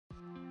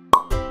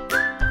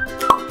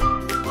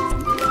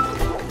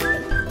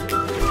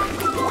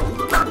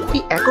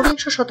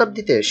একবিংশ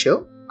শতাব্দীতে এসেও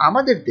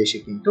আমাদের দেশে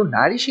কিন্তু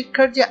নারী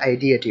শিক্ষার যে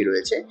আইডিয়াটি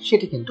রয়েছে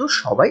সেটি কিন্তু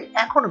সবাই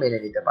এখনো মেনে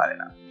নিতে পারে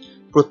না।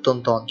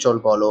 প্রত্যন্ত অঞ্চল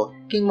বলো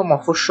কিংবা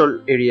মফস্বল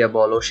এরিয়া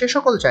বলো, সে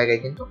সকল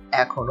জায়গায় কিন্তু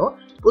এখনো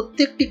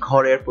প্রত্যেকটি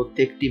ঘরের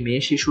প্রত্যেকটি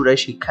মেয়ে শিশুরাই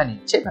শিক্ষা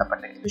নিচ্ছে,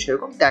 ব্যাপারটা কিন্তু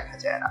সেরকম দেখা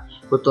যায় না।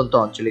 প্রত্যন্ত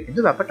অঞ্চলে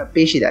কিন্তু ব্যাপারটা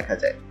বেশি দেখা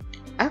যায়।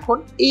 এখন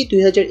এই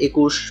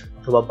 2021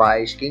 অথবা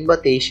 22 কিংবা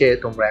 23-এ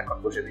তোমরা এখন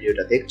বসে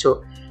ভিডিওটা দেখছো,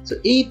 তো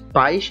এই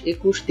 22,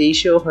 21,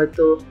 23-এও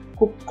হয়তো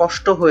খুব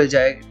কষ্ট হয়ে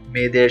যায়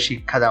মেয়েদের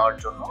শিক্ষা দেওয়ার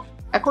জন্য।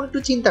 এখন একটু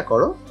চিন্তা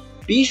করো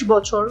 20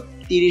 বছর,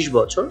 30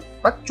 বছর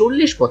বা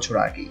 40 বছর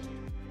আগে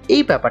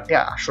এই ব্যাপারটা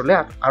আসলে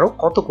আরো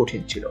কত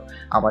কঠিন ছিল।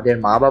 আমাদের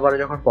মা বাবারা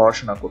যখন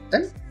পড়াশোনা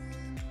করতেন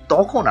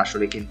তখন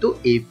আসলে কিন্তু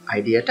এই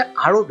আইডিয়াটা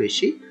আরো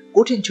বেশি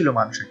কঠিন ছিল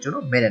মানুষের জন্য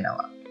মেনে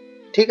নেওয়া।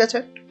 ঠিক আছে,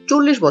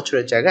 40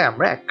 বছরের জায়গায়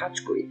আমরা এক কাজ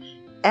করি,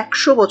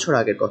 100 বছর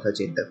আগের কথা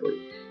চিন্তা করি।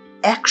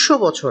 100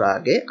 বছর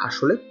আগে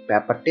আসলে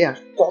ব্যাপারটা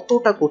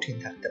কতটা কঠিন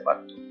থাকতে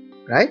পারত,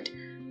 রাইট?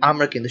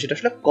 আমরা কিন্তু সেটা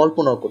আসলে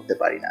কল্পনাও করতে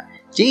পারি না।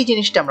 যেই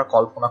জিনিসটা আমরা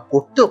কল্পনা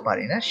করতেও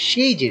পারি না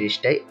সেই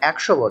জিনিসটাই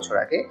 100 বছর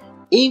আগে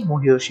এই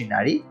মহিয়সী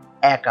নারী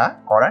একা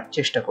করার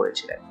চেষ্টা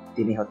করেছিলেন।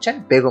 তিনি হচ্ছেন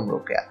বেগম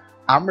রোকেয়া।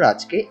 আমরা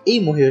আজকে এই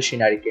মহিয়সী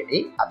নারীকে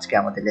নিয়ে আজকে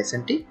আমাদের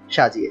লেসনটি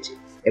সাজিয়েছি,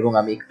 এবং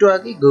আমি একটু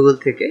আগে গুগল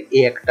থেকে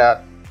এই একটা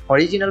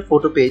অরিজিনাল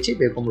ফটো পেয়েছি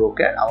বেগম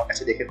রোকেয়ার। আমার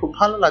কাছে দেখে খুব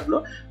ভালো লাগলো,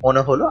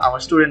 মনে হলো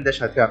আমার স্টুডেন্টদের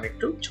সাথে আমি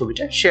একটু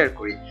ছবিটা শেয়ার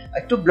করি।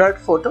 একটু blurred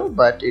photo,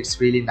 but it's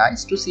really nice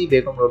to C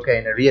Begum Rokeya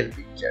in a real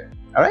picture.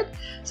 Alright,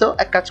 so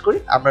এক কাজ করি,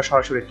 আমরা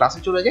সরাসরি ক্লাসে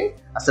চলে যাই।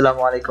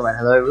 আসসালামু আলাইকুম এন্ড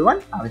হ্যালো এভরিওয়ান,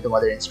 আমি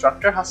তোমাদের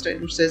ইনস্ট্রাক্টর হাসনাইন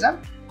সেজান।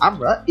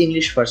 আমরা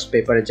ইংলিশ ফার্স্ট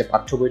পেপারের যে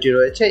পাঠ্য বইটি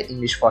রয়েছে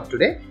ইংলিশ ফর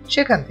টুডে,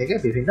 সেখান থেকে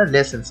বিভিন্ন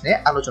লেসনস নিয়ে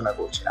আলোচনা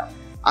করছিলাম।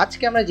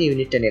 আজকে আমরা যে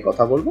ইউনিটটা নিয়ে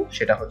কথা বলবো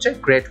সেটা হচ্ছে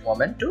গ্রেট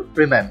মোমেন্ট টু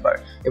রিমেম্বার,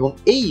 এবং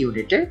এই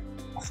ইউনিটে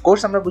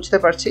অফকোর্স আমরা বুঝতে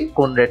পারছি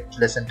কোন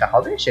লেসনটা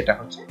হবে, সেটা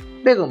হচ্ছে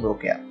বেগম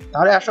রোকেয়া।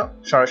 তাহলে আসো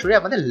সরাসরি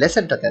আমাদের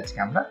লেসনটাতে আজকে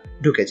আমরা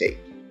ঢুকে যাই।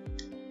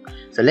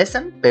 সো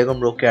লেসন বেগম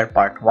রোকেয়ার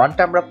পার্ট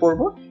 1টা আমরা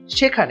পড়বো।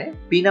 সেখানে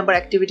বি নাম্বার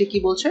অ্যাক্টিভিটি কি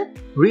বলছে,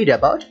 রিড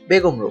অ্যাবাউট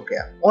বেগম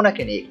রোকেয়া,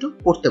 ওনাকে নিয়ে একটু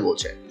পড়তে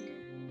বলছে।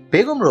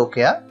 বেগম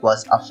রোকেয়া ওয়াজ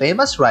a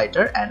famous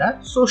writer and a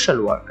social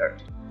worker.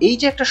 এই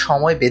যে একটা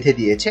সময় বেঁধে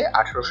দিয়েছে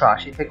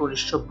 1880 থেকে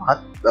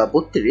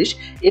 1932,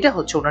 এটা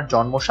হচ্ছে ওনার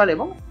জন্মসাল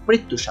এবং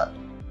মৃত্যুসাল।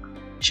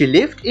 She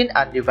lived in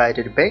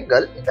undivided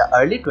Bengal in the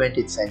early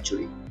 20th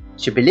century.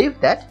 She believed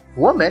that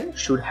women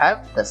should have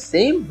the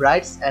same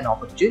rights and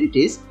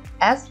opportunities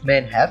as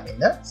men have in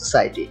the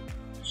society.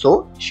 So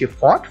she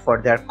fought for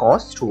their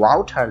cause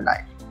throughout her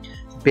life.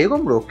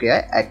 Begum Rokeya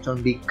একজন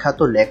বিখ্যাত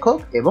লেখক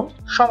এবং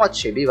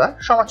সমাজসেবী বা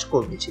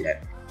সমাজকর্মী ছিলেন।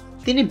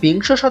 তিনি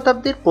বিংশ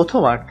শতাব্দীর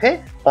প্রথমার্ধে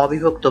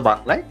অবিভক্ত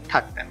বাংলায়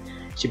থাকতেন।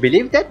 She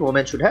believed that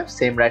women should have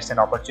same rights and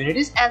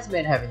opportunities as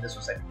men have in the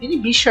society. তিনি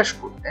বিশ্বাস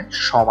করতেন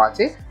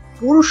সমাজে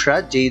পুরুষরা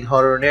যেই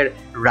ধরনের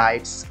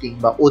রাইটস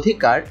কিংবা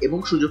অধিকার এবং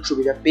সুযোগ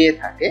সুবিধা পেয়ে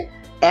থাকে,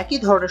 একই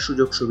ধরনের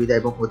সুযোগ সুবিধা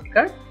এবং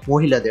অধিকার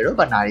মহিলাদেরও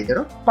বা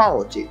নারীদেরও পাওয়া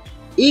উচিত।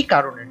 এই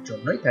কারণের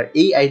জন্যই, তার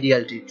এই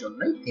আইডিয়ালটির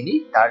জন্যই তিনি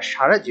তার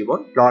সারা জীবন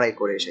লড়াই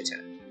করে এসেছেন।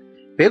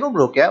 Begum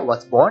Rokeya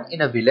was born in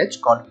a village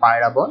called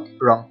Pairabond,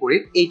 Rangpur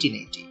in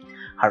 1880.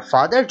 Her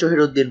father,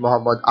 Johiruddin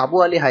Muhammad Abu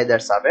Ali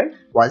Haidar Saber,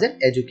 was an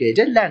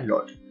educated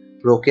landlord.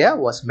 Rokeya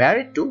was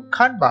married to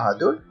Khan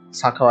Bahadur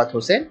Sakhawat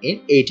Hossain in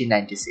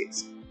 1896.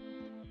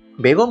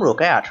 Begum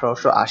Rokeya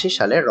 1880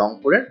 সালে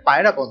রংপুরের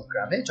পায়রাবন্দ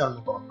গ্রামে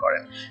জন্মগ্রহণ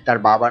করেন। তার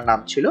বাবার নাম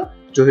ছিল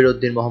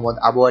জহিরুদ্দিন মোহাম্মদ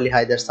আবু আলী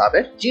হায়দার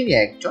সাবের, যিনি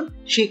একজন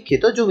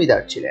শিক্ষিত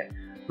জমিদার ছিলেন।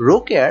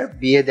 রোকেয়ার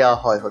বিয়ে দেওয়া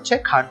হয় হচ্ছে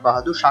খান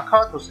বাহাদুর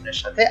সাখাওয়াত হোসেনের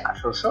সাথে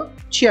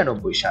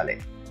 1896 সালে।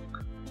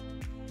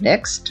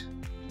 Next,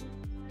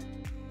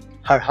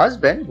 her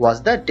husband was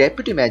the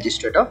deputy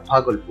magistrate of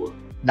Bhagalpur,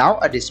 now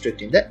a district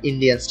in the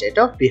Indian state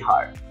of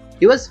Bihar.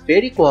 He was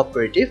very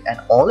cooperative and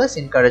always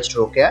encouraged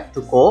Rokeya to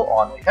go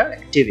on with her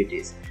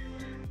activities.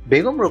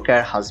 Begum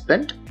রোকেয়ার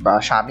husband বা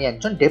স্বামী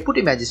একজন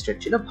deputy magistrate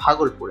ছিল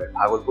ভাগলপুরের।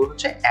 ভাগলপুর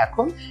হচ্ছে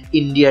এখন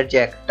ইন্ডিয়ার যে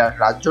একটা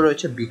রাজ্য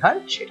রয়েছে বিহার,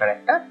 সেটার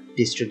একটা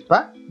ডিস্ট্রিক্ট বা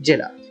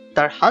জেলা।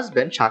 তার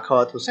হাজবেন্ড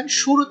সাখাওয়াত হোসেন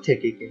শুরু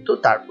থেকে কিন্তু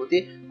তার প্রতি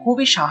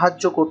খুবই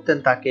সাহায্য করতেন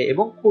তাকে,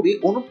 এবং খুবই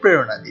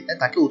অনুপ্রেরণা দিতেন,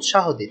 তাকে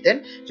উৎসাহ দিতেন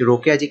যে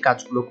রোকেয়া যে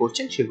কাজগুলো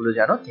করছেন সেগুলো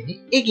যেন তিনি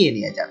এগিয়ে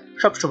নিয়ে যান।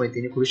 সবসময়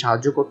তিনি খুবই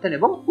সাহায্য করতেন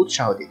এবং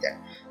উৎসাহ দিতেন।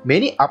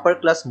 Many upper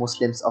class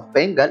Muslims of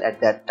Bengal at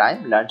that time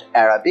learned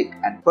Arabic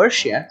and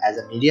Persian as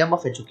a medium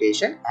of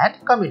education and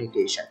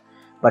communication.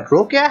 But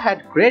Rokeya had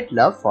great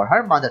love for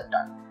her mother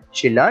tongue.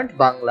 She learned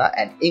Bangla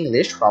and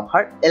English from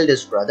her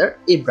eldest brother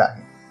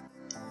Ibrahim.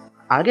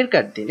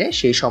 আগেরকার দিনে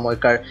সেই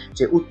সময়কার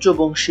যে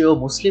উচ্চবংশীয়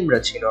মুসলিমরা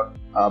ছিল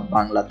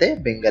বাংলাতে,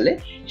 বেঙ্গলে,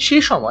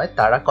 সেই সময়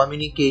তারা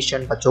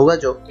কমিউনিকেশন বা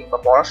যোগাযোগ কিংবা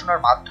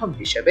পড়াশোনার মাধ্যম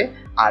হিসেবে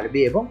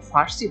আরবি এবং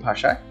ফার্সি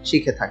ভাষা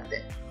শিখে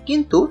থাকতেন।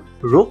 কিন্তু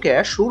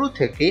রোকেয়া শুরু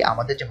থেকেই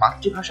আমাদের যে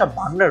মাতৃভাষা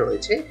বাংলা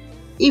রয়েছে,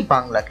 এই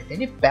বাংলাকে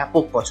তিনি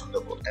ব্যাপক পছন্দ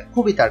করতেন,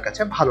 খুবই তার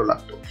কাছে ভালো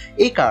লাগতো।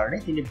 এই কারণে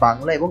তিনি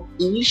বাংলা এবং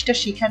ইংলিশটা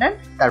শিখে নেন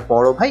তার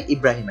বড় ভাই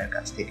ইব্রাহিমের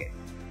কাছ থেকে।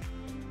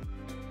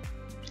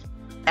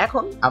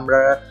 এখন আমরা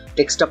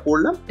টেক্সটটা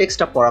পড়লাম,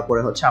 টেক্সটটা পড়া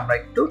পরে হচ্ছে আমরা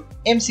একটু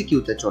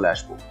এমসিকিউতে চলে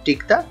আসবো। Tick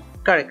the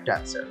correct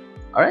answer.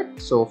 Alright,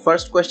 so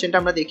first কোয়েশ্চেনটা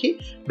আমরা দেখি।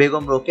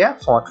 বেগম রোকেয়া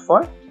ফট ফর,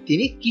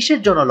 তিনি কিসের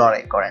জন্য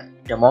লড়াই করেন?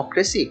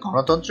 ডেমোক্রেসি,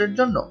 গণতন্ত্রের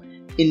জন্য,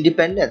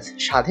 ইন্ডিপেন্ডেন্স,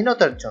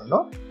 স্বাধীনতার জন্য,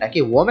 নাকি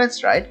ওমেন্স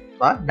রাইট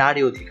বা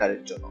নারী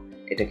অধিকারের জন্য?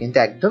 এটা কিন্তু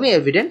একদমই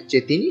এভিডেন্ট যে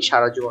তিনি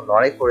সারা জীবন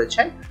লড়াই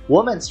করেছেন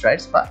ওমেন্স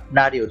রাইটস বা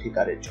নারী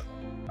অধিকারের জন্য।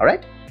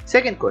 Alright,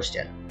 second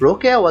question,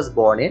 Rokeya was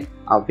born in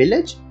a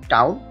village,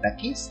 town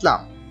নাকি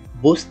স্লাম?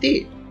 বস্তি,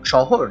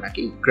 শহর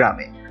নাকি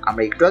গ্রামে?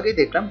 আমরা একটু আগে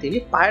দেখলাম তিনি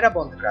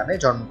পায়রাবন্ধ গ্রামে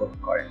জন্মগ্রহণ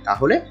করেন,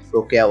 তাহলে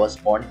Rokeya was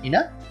born in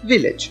a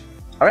village.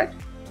 Alright,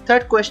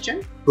 third question,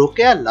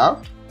 Rokeya love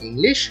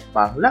English,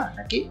 Bangla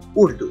নাকি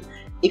উর্দু?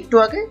 একটু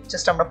আগে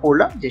জাস্ট আমরা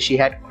পড়লাম যে she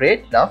had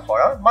great love for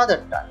our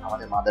mother tongue,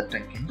 আমাদের মাদার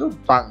টাং কিন্তু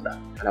বাংলা,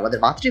 আর আমাদের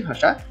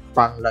মাতৃভাষা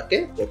বাংলাকে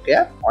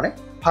রোকেয়া অনেক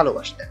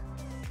ভালোবাসতেন।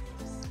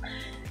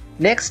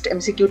 নেক্সট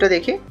এমসিকিউটা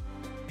দেখি।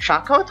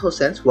 Sakhawat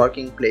হোসেনস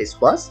working place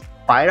was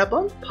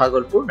পায়রাবন্ধ,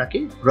 Bhagalpur নাকি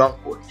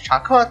রংপুর?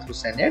 সাখাওয়াত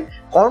হোসেনের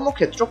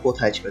কর্মক্ষেত্র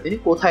কোথায় ছিল, তিনি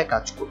কোথায়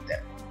কাজ করতেন?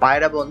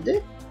 পায়রাবন্ধে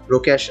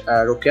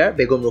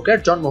বেগম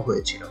রোকেয়ার জন্ম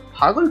হয়েছিল,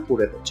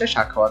 ভাগলপুরে হচ্ছে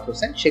সাখাওয়াত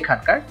হোসেন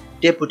সেখানকার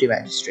ডেপুটি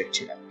ম্যাজিস্ট্রেট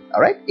ছিলেন।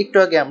 অলরাইট, একটু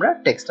আগে আমরা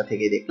টেক্সটটা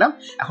থেকে দেখলাম।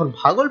 এখন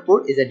Bhagalpur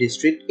is a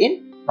district in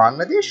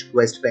Bangladesh,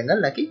 West Bengal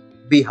নাকি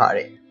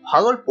বিহারে?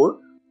 ভাগলপুর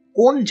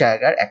কোন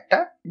জায়গার একটা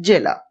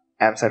জেলা?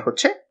 অ্যান্সার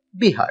হচ্ছে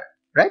বিহার।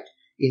 রাইট,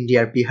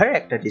 ইন্ডিয়ার বিহারে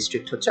একটা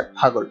ডিস্ট্রিক্ট হচ্ছে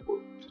ভাগলপুর।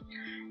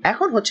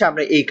 এখন হচ্ছে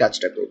আমরা এই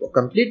কাজটা করব,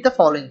 complete the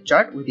following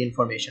chart with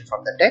information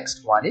from the text,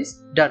 one is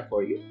done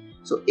for you.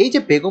 So এই যে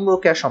বেগম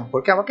রোকেয়া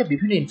সম্পর্কে আমাকে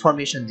বিভিন্ন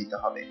ইনফরমেশন দিতে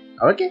হবে।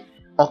 ওকে,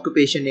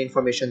 অকুপেশন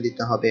ইনফরমেশন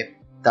দিতে হবে,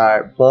 তার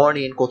বর্ন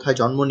ইন, কোথায়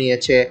জন্ম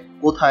নিয়েছে,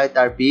 কোথায়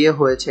তার বিয়ে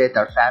হয়েছে,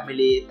 তার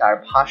ফ্যামিলি, তার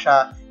ভাষা,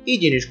 এই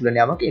জিনিসগুলো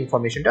নিয়ে আমাকে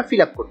ইনফরমেশনটা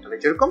ফিল আপ করতে হবে।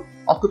 যেরকম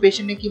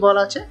অকুপেশনে কি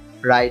বলা আছে,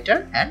 রাইটার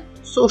অ্যান্ড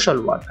সোশ্যাল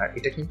ওয়ার্কার,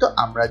 এটা কিন্তু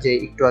আমরা যে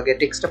একটু আগে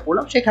টেক্সটটা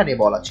পড়লাম সেখানে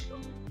বলা ছিল।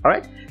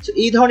 অলরাইট, সো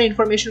এই ধরনের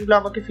ইনফরমেশনগুলো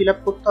আমাকে ফিল আপ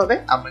করতে হবে,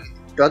 আমরা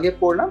কিন্তু একটু আগে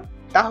পড়লাম।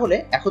 তাহলে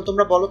এখন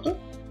তোমরা বলো তো,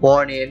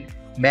 born in,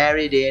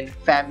 married in,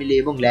 family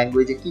এবং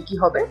ল্যাঙ্গুয়েজে কি কি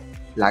হবে?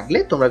 লাগলে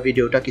তোমরা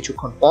ভিডিওটা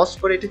কিছুক্ষণ পজ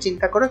করে এটা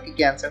চিন্তা করো কি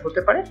কি অ্যান্সার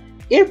হতে পারে,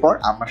 এরপর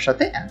আমার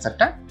সাথে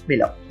অ্যান্সারটা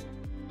মিলাও।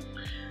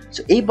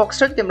 সো এই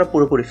বক্সটা যদি আমরা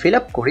পুরোপুরি ফিল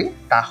আপ করি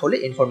তাহলে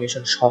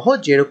ইনফরমেশন সহ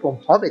যেরকম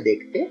হবে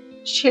দেখতে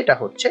সেটা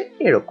হচ্ছে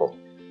এরকম।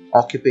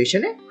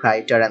 অকুপেশনে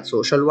writer and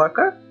social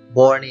worker,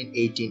 born in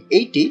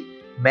 1880,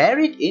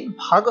 married in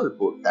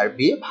Bhagalpur, তার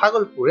বিয়ে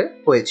ভাগলপুরে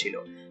হয়েছিল,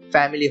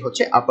 ফ্যামিলি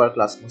হচ্ছে আপার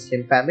ক্লাস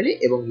মুসলিম ফ্যামিলি,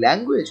 এবং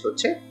ল্যাঙ্গুয়েজ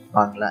হচ্ছে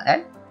বাংলা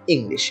অ্যান্ড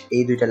ইংলিশ।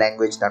 এই দুইটা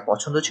ল্যাঙ্গুয়েজ তার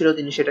পছন্দ ছিল,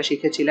 তিনি সেটা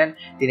শিখেছিলেন,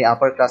 তিনি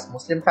আপার ক্লাস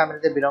মুসলিম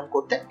ফ্যামিলিতে বিলং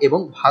করতেন এবং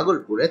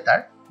ভাগলপুরে তার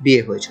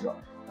বিয়ে হয়েছিল।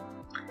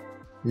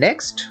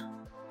 নেক্সট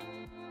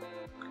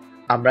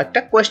আমরা একটা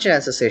কোয়েশ্চেন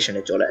অ্যান্সার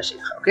সেশনে চলে আসি।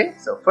 ওকে,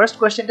 সো ফার্স্ট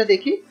কোয়েশ্চেনটা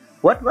দেখি,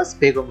 what was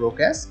Begum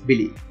Rokeya's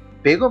believe?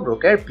 Begum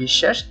রোকেয়ার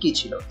বিশ্বাস কি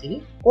ছিল, তিনি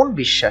কোন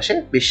বিশ্বাসে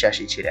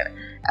বিশ্বাসী ছিলেন?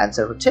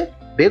 অ্যান্সার হচ্ছে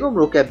Begum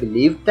Rokeya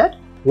believe that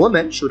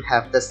women should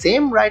have the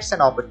same rights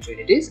and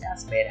opportunities as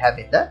men have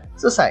in the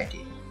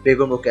society.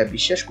 Begum Rokeya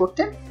বিশ্বাস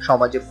করতেন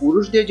সমাজে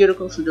পুরুষদের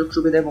যেরকম সুযোগ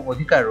সুবিধা এবং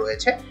অধিকার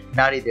রয়েছে,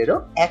 নারীদেরও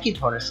একই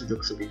ধরনের সুযোগ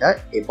সুবিধা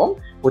এবং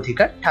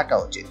অধিকার থাকা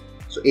উচিত।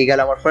 সো এই গেল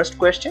আমার ফার্স্ট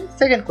কোয়েশ্চেন।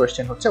 সেকেন্ড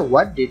কোয়েশ্চেন হচ্ছে,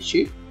 what did she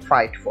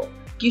fight for?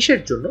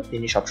 কিসের জন্য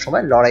তিনি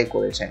সবসময় লড়াই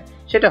করেছেন?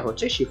 সেটা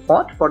হচ্ছে she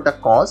fought for the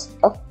cause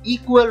of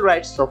equal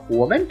rights of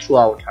women through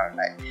out her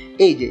life.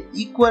 এই যে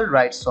equal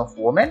rights of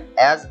women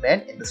as men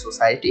in the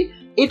society,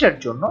 এটার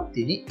জন্য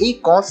তিনি, এই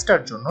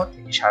কজটার জন্য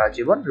তিনি সারা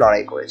জীবন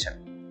লড়াই করেছেন।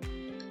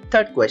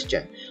 Third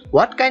question,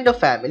 what kind of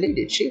family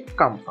did she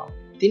come from?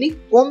 তিনি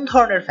কোন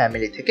ধরনের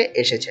ফ্যামিলি থেকে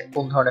এসেছেন,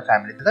 কোন ধরনের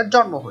ফ্যামিলিতে তার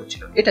জন্ম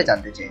হয়েছিল এটা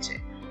জানতে চেয়েছে।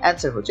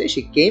 অ্যান্সার হচ্ছে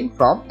she came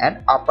from an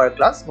upper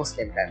class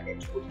Muslim family,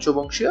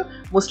 উচ্চবংশীয়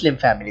Muslim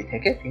family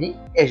থেকে তিনি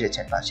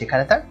এসেছেন বা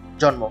সেখানে তার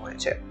জন্ম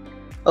হয়েছে।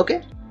 ওকে,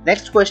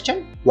 next question,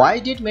 why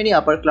did many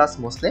upper class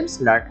Muslims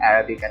learn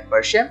Arabic and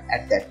Persian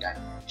at that time?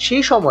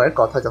 সেই সময়ের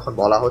কথা যখন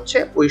বলা হচ্ছে,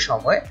 ওই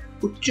সময়ে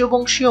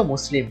উচ্চবংশীয়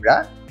মুসলিমরা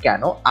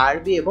কেন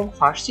আরবি এবং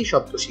ফার্সি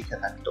শব্দ শিখে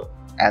থাকতো?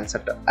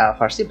 অ্যান্সারটা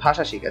ফার্সি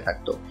ভাষা শিখে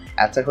থাকতো।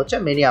 অ্যান্সার হচ্ছে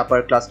many upper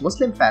class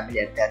Muslim family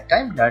at that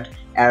time learned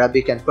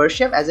Arabic and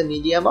Persian as a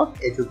medium of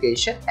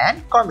education and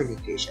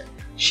communication.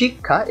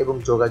 শিক্ষা এবং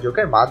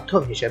যোগাযোগের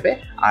মাধ্যম হিসেবে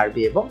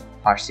আরবি এবং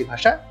ফার্সি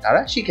ভাষা তারা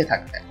শিখে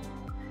থাকতেন।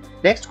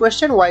 Next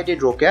question, why did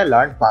Rokeya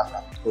learn Bangla?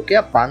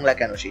 Rokeya Bangla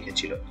কেন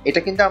শিখেছিল? এটা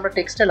কিন্তু আমরা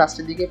টেক্সটের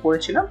লাস্টের দিকে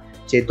পড়েছিলাম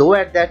যে দো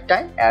at that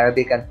time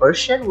Arabic and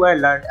Persian war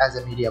learned as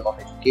a medium of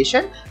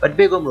education but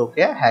Begum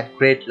Rokeya had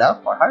great love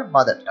for her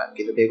mother tongue.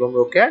 কিন্তু বেগম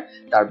রোকেয়ার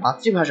তার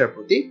মাতৃভাষার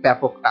প্রতি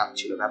ব্যাপক টান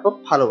ছিল, ব্যাপক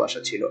ভালোবাসা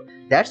ছিল।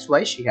 That's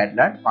why she had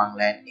learn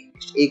Bangla and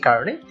English. এই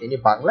কারণে তিনি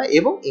বাংলা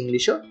এবং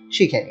ইংলিশও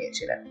শিখে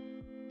নিয়েছিলেন।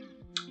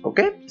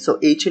 ওকে, সো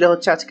এই ছিল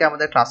হচ্ছে আজকে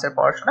আমাদের ক্লাসের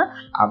পড়াশোনা।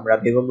 আমরা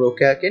বেগম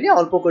রোকেয়াকে নিয়ে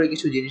অল্প করে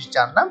কিছু জিনিস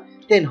জানলাম,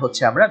 দেন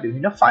হচ্ছে আমরা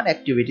বিভিন্ন ফান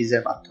অ্যাক্টিভিটিজ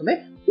এর মাধ্যমে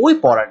ওই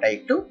পড়াটা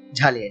একটু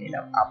ঝালিয়ে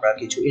নিলাম। আমরা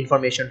কিছু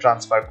ইনফরমেশন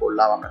ট্রান্সফার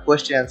করলাম, আমরা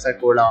কোয়েশ্চেন অ্যান্সার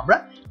করলাম, আমরা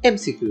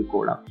এমসিকিউ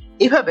করলাম।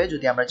 এভাবে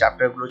যদি আমরা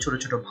চ্যাপ্টারগুলো ছোট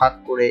ছোট ভাগ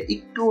করে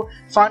একটু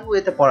ফান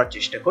ওয়েতে পড়ার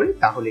চেষ্টা করি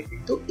তাহলে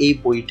কিন্তু এই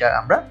বইটা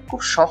আমরা খুব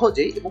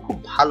সহজেই এবং খুব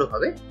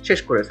ভালোভাবে শেষ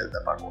করে ফেলতে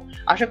পারবো।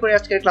 আশা করি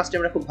আজকের ক্লাসটি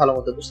আমরা খুব ভালো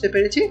মতো বুঝতে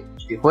পেরেছি।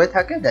 যদি হয়ে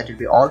থাকে that will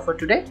be all for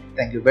today.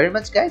 Thank you very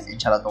much guys.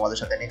 ইনশাআল্লাহ তোমাদের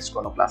সাথে নেক্সট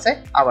কোনো ক্লাসে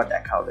আবার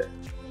দেখা হবে।